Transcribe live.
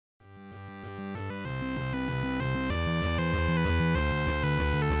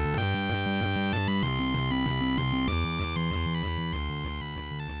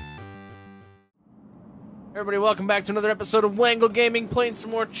Everybody, welcome back to another episode of Wangle Gaming, playing some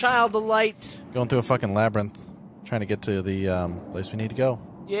more Child of Light. Going through a fucking labyrinth, trying to get to the place we need to go.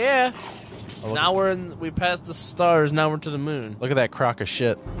 Yeah. Oh, now we passed the stars, now we're to the moon. Look at that crock of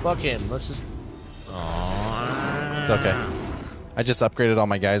shit. Fuck him, let's just... It's okay. I just upgraded all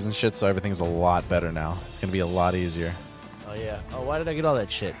my guys and shit, so everything's a lot better now. It's gonna be a lot easier. Oh yeah. Oh, why did I get all that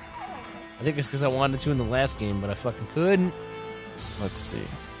shit? I think it's because I wanted to in the last game, but I fucking couldn't. Let's see.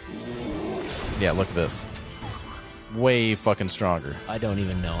 Yeah, look at this. Way fucking stronger. I don't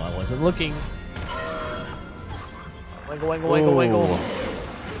even know. I wasn't looking. Wangle, wangle, wangle, wangle.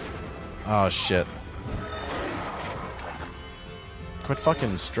 Oh, shit. Quit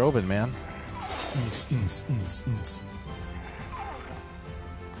fucking strobing, man.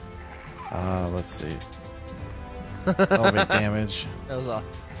 Let's see. Elevate damage. That was all.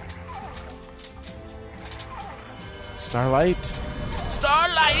 Starlight.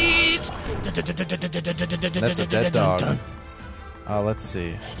 Starlight! That's a dead dog. Let's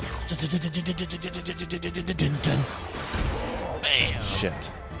see. Bam.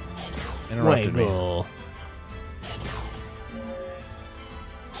 Shit. Interrupted me.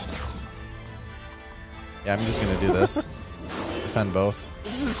 Yeah, I'm just gonna do this. Defend both.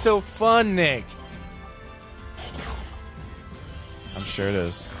 This is so fun, Nick. I'm sure it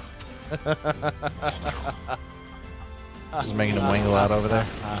is. Just making him wangle out over there.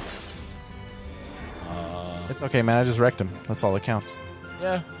 It's okay, man. I just wrecked him. That's all that counts.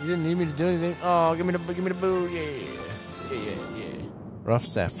 Yeah, you didn't need me to do anything. Oh, give me the boo. Yeah. Rough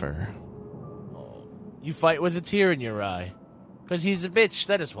Sapphire. Oh, you fight with a tear in your eye. 'Cause he's a bitch,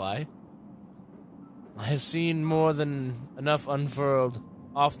 that is why. I have seen more than enough unfurled.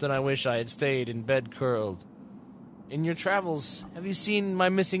 Often I wish I had stayed in bed curled. In your travels, have you seen my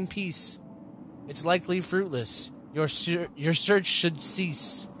missing piece? It's likely fruitless. Your search should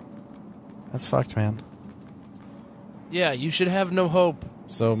cease. That's fucked, man. Yeah, you should have no hope.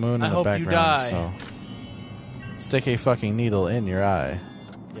 So moon in the hope background. you die. So stick a fucking needle in your eye.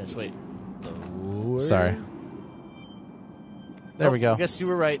 Yes, wait. Lower. Sorry. There we go. I guess you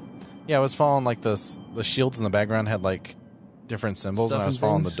were right. Yeah, I was following like the shields in the background had like different symbols, Stuff and I was and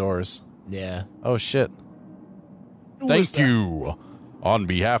following things? the doors. Yeah. Oh shit! Thank you on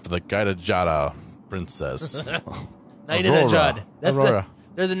behalf of the Gaidajada princess. Naina Judd. That's Aurora.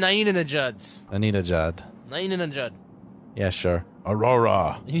 There's a Naina and a Judd's. Anita Judd. Naina and a Judd. Yeah, sure.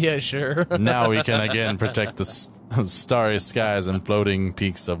 Aurora. Yeah, sure. Now we can again protect the starry skies and floating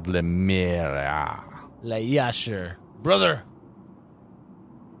peaks of Lemuria. Yeah, sure. Brother.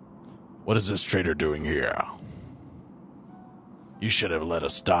 What is this traitor doing here? You should have let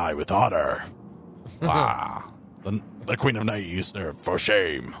us die with honor. The Queen of Night you serve, for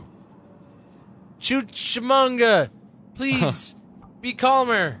shame. Chuchamunga, please be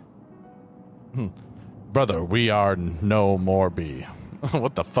calmer. Brother, we are no more be.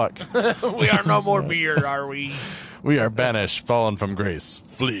 What the fuck? We are no more beer, are we? We are banished, fallen from grace.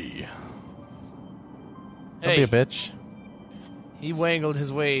 Flee. Don't be a bitch. He wangled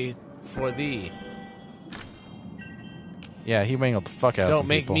his way for thee. Yeah, he wangled the fuck out of some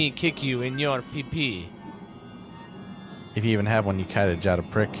Don't people. make me kick you in your pee-pee. If you even have one, you kinda jot a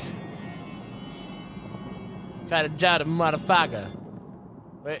prick. Got a job, motherfucker.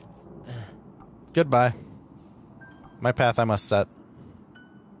 Wait. Goodbye. My path I must set.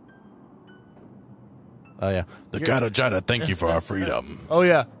 Oh yeah. The Gaidajada thank you for our freedom. Oh,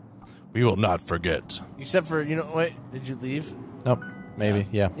 yeah. We will not forget. Except for, you know, wait, did you leave? Nope. Maybe,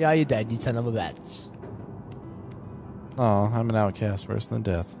 yeah. Yeah, you dead, you son of a bitch. Oh, I'm an outcast, worse than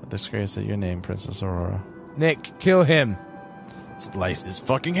death. A disgrace at your name, Princess Aurora. Nick, kill him. Slice his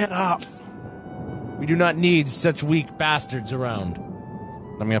fucking head off. We do not need such weak bastards around.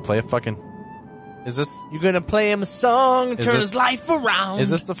 I'm gonna play a fucking... Is this... You're gonna play him a song, turn his life around. Is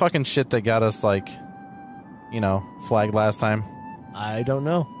this the fucking shit that got us, like, you know, flagged last time? I don't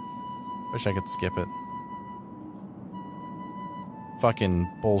know. Wish I could skip it. Fucking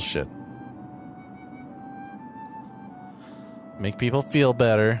bullshit. Make people feel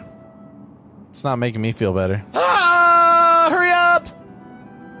better. It's not making me feel better. Ah! Hurry up!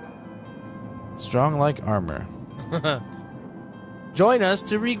 Strong like armor. Join us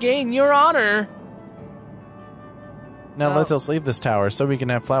to regain your honor. Now let us leave this tower so we can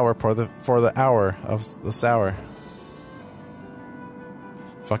have flour for the hour of the sour.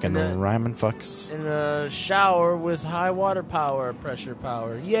 Fucking rhyming fucks. In a shower with high water power, pressure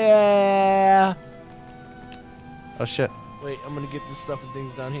power. Yeah! Oh shit. Wait, I'm gonna get this stuff and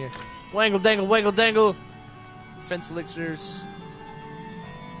things down here. Wangle, dangle, wangle, dangle. Defense elixirs.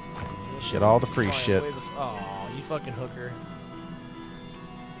 Get all the free shit. Oh, you fucking hooker.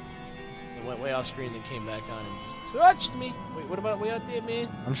 It went way off screen, then came back on and just touched me. Wait, what about way out there, man?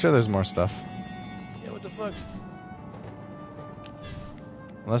 I'm sure there's more stuff. Yeah, what the fuck?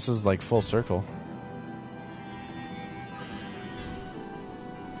 Unless this is like full circle.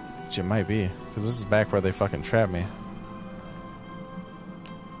 Which it might be. Because this is back where they fucking trapped me.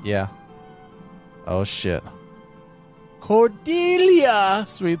 Yeah. Oh shit. Cordelia!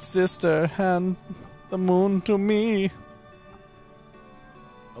 Sweet sister, hand the moon to me.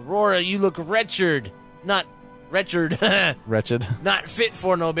 Aurora, you look wretched. Not wretched. Wretched. Not fit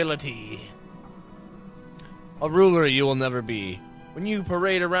for nobility. A ruler you will never be, when you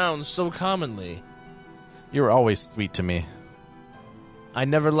parade around so commonly. You were always sweet to me. I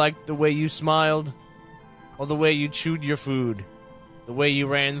never liked the way you smiled, or the way you chewed your food, the way you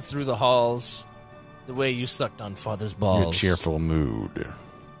ran through the halls, the way you sucked on father's balls. Your cheerful mood.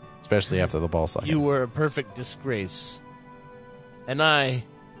 Especially after the ball sucking. You were a perfect disgrace. And I,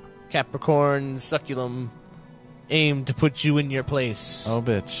 Capricorn Succulum, aim to put you in your place. Oh,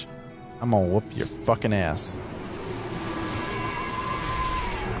 bitch. I'm gonna whoop your fucking ass.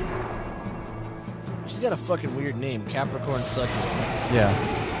 She's got a fucking weird name, Capricorn Succulum.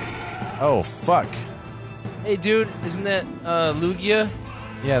 Yeah. Oh, fuck. Hey, dude, isn't that, Lugia?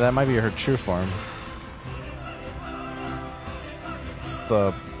 Yeah, that might be her true form. It's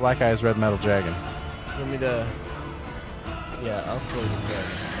the Black Eyes Red Metal Dragon. You want me to... Yeah, I'll slow the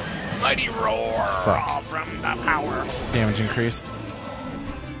dragon. Mighty roar Fuck. from the power. Damage increased.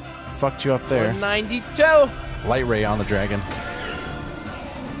 Fucked you up there. 192. Light ray on the dragon.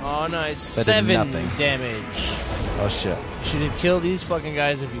 Oh, nice. That did 7 nothing. damage. Oh, shit. You should kill these fucking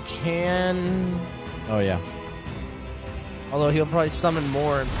guys if you can. Oh, yeah. Although he'll probably summon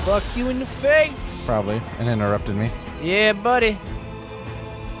more and fuck you in the face. Probably. And interrupted me. Yeah, buddy.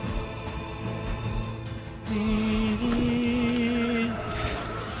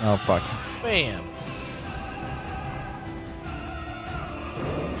 Oh, fuck. Bam.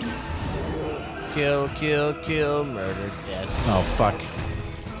 Kill, kill, kill, murder, death. Oh, fuck.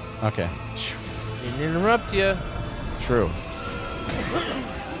 Okay. Didn't interrupt you. True.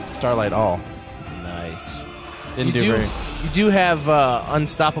 Starlight all. Nice. Didn't do very... You do have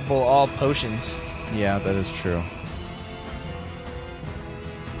unstoppable all potions. Yeah, that is true.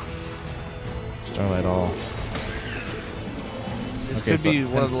 Starlight all. This Okay, could so- be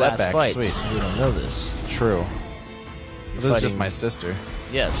one and of the last setback, fights. sweet. We don't know this. True. You're This is just fighting- my sister.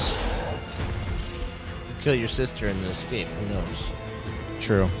 Yes. You could kill your sister and then escape. Who knows?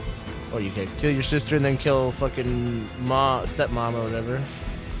 True. Or you could kill your sister and then kill fucking stepmom or whatever.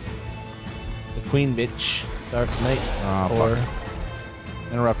 The queen bitch. Dark Knight. Oh, or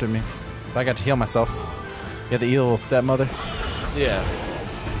fuck. Interrupted me. But I got to heal myself. You had the evil stepmother? Yeah.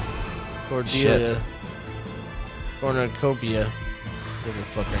 Cordelia. Cornucopia. Whatever the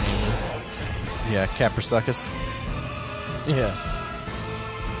fuck her name Yeah, Caprisuckus. is. Yeah.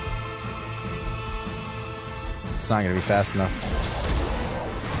 It's not going to be fast enough.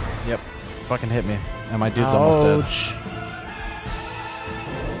 Yep. Fucking hit me. And my dude's almost dead. Ouch.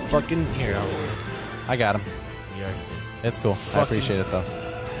 Fucking here, I got him. you already did. It's cool. I Fucking- appreciate it, though.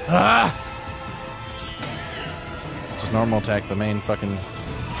 Ah! Just normal attack the main fucking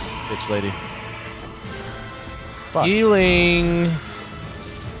bitch lady. Fuck. Healing.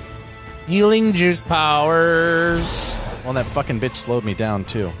 Healing juice powers. Well, that fucking bitch slowed me down,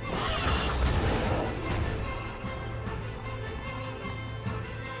 too.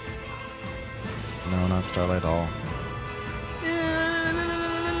 No, not Starlight all.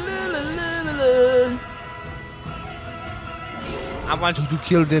 I want you to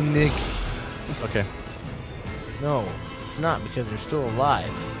kill them, Nick. Okay. No, it's not because they're still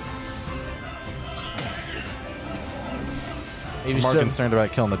alive. Maybe I'm more concerned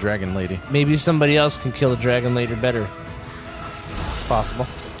about killing the dragon lady. maybe somebody else can kill the dragon later better. It's possible.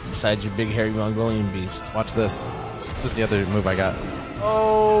 Besides your big hairy Mongolian beast. Watch this. This is the other move I got.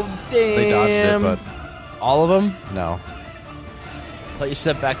 Oh damn! They dodged it, but all of them. no. Thought you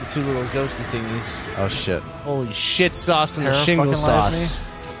stepped back to two little ghosty thingies. Oh, shit. Holy shit sauce and a Arrow shingle fucking lies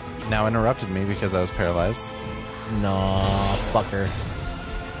sauce. Now interrupted me because I was paralyzed. Nah, fucker.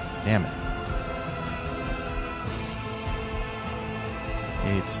 Damn it.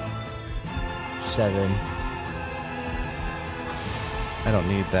 8. 7. I don't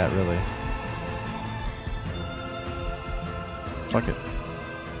need that, really. Fuck it.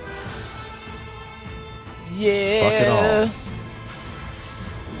 Yeah. Fuck it all.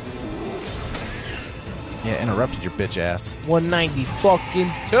 Yeah, interrupted your bitch ass. 190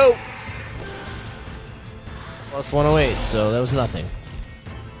 fucking 2. Plus 108, so that was nothing.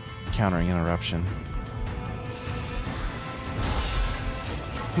 Countering interruption.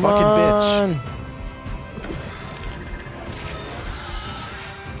 Fucking bitch.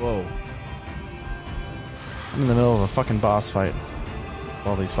 Whoa. I'm in the middle of a fucking boss fight. With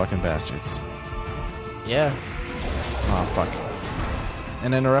all these fucking bastards. Yeah. Oh, fuck.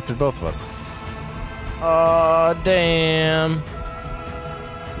 And interrupted both of us. Oh, damn.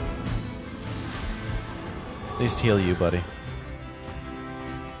 At least heal you, buddy.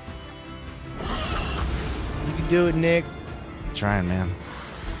 You can do it, Nick. I'm trying, man.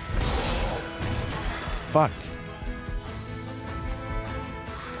 Fuck.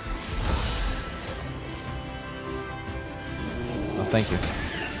 Oh, thank you.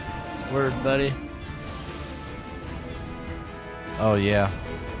 Word, buddy. Oh, yeah.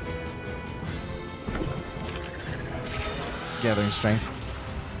 Gathering strength.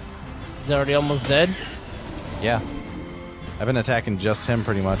 He's already almost dead? Yeah. I've been attacking just him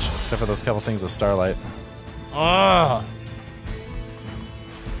pretty much, except for those couple things of Starlight. Oh.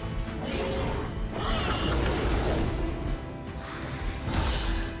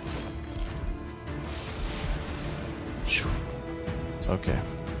 It's okay.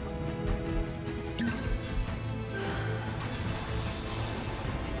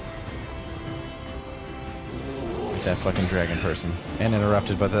 That fucking dragon person. And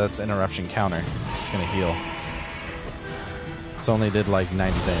interrupted, but that's interruption counter. It's gonna heal. It's only did like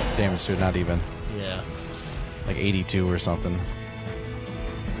 90 damage to it, not even. Yeah. Like 82 or something.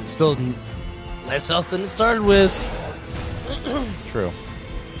 It's still less health than it started with. True.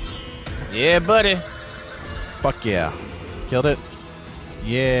 Yeah, buddy. Fuck yeah. Killed it?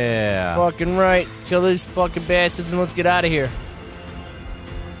 Yeah. Fucking right. Kill these fucking bastards and let's get out of here.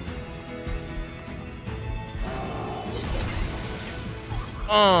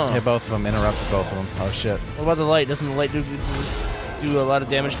 Hit both of them, interrupted both of them. Oh shit. What about the light? Doesn't the light do a lot of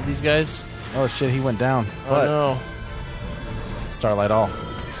damage to these guys? Oh shit, he went down. Oh What? no. Starlight all.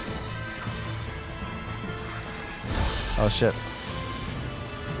 Oh shit.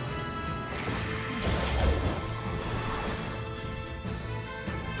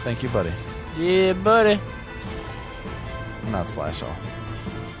 Thank you, buddy. Yeah, buddy. Not slash all.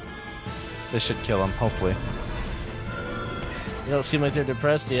 This should kill him, hopefully. They don't seem like they're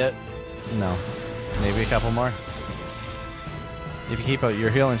depressed yet. No. Maybe a couple more. If you keep your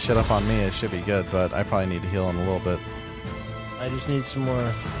healing shit up on me, it should be good, but I probably need to heal him a little bit. I just need some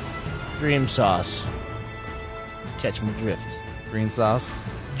more dream sauce. Catch my drift. Green sauce?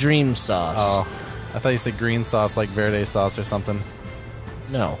 Dream sauce. Oh. I thought you said green sauce like Verde sauce or something.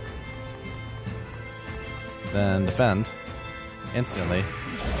 No. Then defend. Instantly.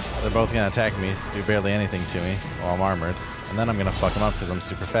 They're both gonna attack me, do barely anything to me while I'm armored. And then I'm gonna fuck them up because I'm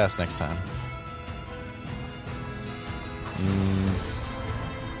super fast next time.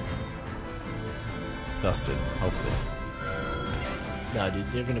 Dusted, hopefully. No,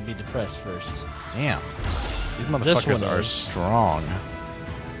 dude, they're gonna be depressed first. Damn. These This motherfuckers one are is. strong.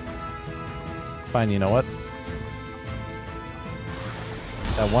 Fine, you know what?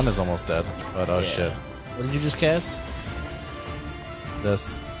 That one is almost dead, but oh Yeah. shit. What did you just cast?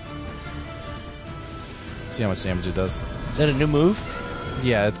 This. See how much damage it does. Is that a new move?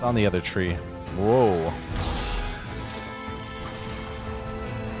 Yeah, it's on the other tree. Whoa.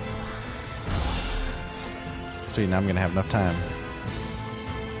 Sweet, now I'm gonna have enough time.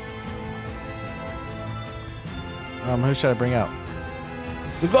 Who should I bring out?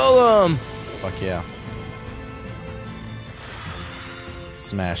 The golem! Fuck yeah.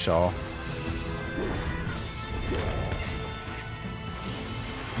 Smash all.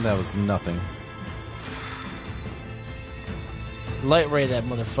 That was nothing. Light ray that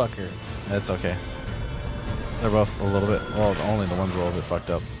motherfucker. That's okay. They're both a little bit, well, only the one's a little bit fucked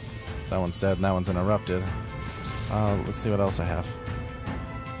up. So that one's dead and that one's interrupted. Let's see what else I have.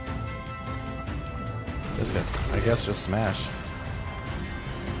 Just good. I guess just smash.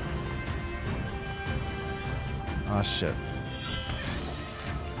 Oh shit.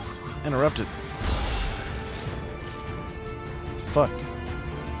 Interrupted. Fuck.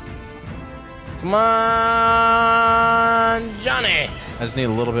 Come on, Johnny! I just need a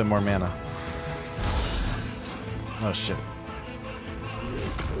little bit more mana. Oh shit.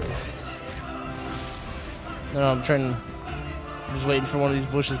 No, I'm just waiting for one of these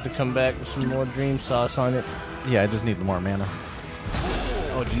bushes to come back with some more dream sauce on it. Yeah, I just need more mana.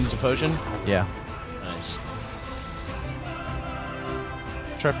 Oh, did you use a potion? Yeah. Nice.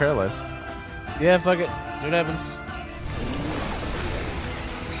 Try paralyze. Yeah, fuck it. See what happens.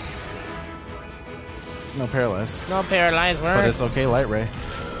 No paralyze. No paralyzed But word. it's okay, light ray.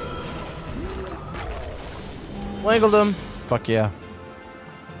 Wangled him. Fuck yeah.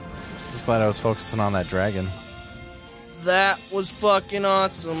 Just glad I was focusing on that dragon. That was fucking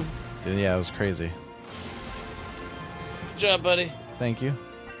awesome. Dude, yeah, it was crazy. Good job, buddy. Thank you.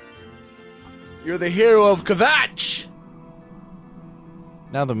 You're the hero of Kvatch!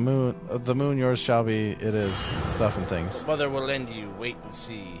 Now the moon yours shall be, it is, stuff and things. Mother will lend you, wait and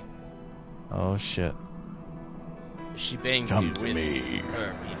see. Oh shit. She bangs Come you to with me,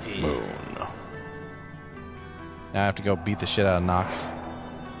 her BP. moon. Now I have to go beat the shit out of Nox.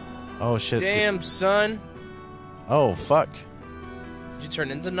 Oh shit. Damn, son. Oh, fuck. Did you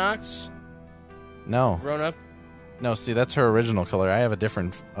turn into Nox? No. Grown up? No, see, that's her original color. I have a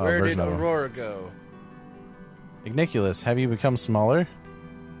different Where did version of her. Aurora go? Igniculus, have you become smaller?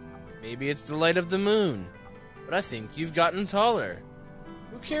 Maybe it's the light of the moon. But I think you've gotten taller.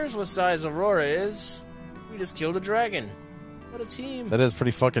 Who cares what size Aurora is? We just killed a dragon. What a team. That is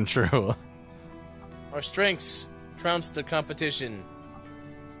pretty fucking true. Our strengths trounced the competition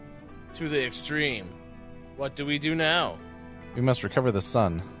to the extreme. What do we do now? We must recover the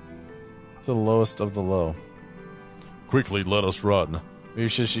sun. To the lowest of the low. Quickly, let us run. Maybe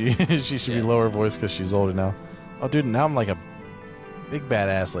she should be lower voice because she's older now. Oh, dude, now I'm like a big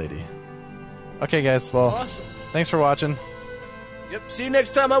badass lady. Okay, guys, well, Awesome. thanks for watching. Yep, see you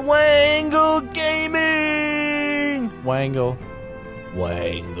next time on Wangle Gaming! Wangle.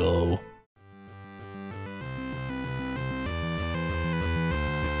 Wangle.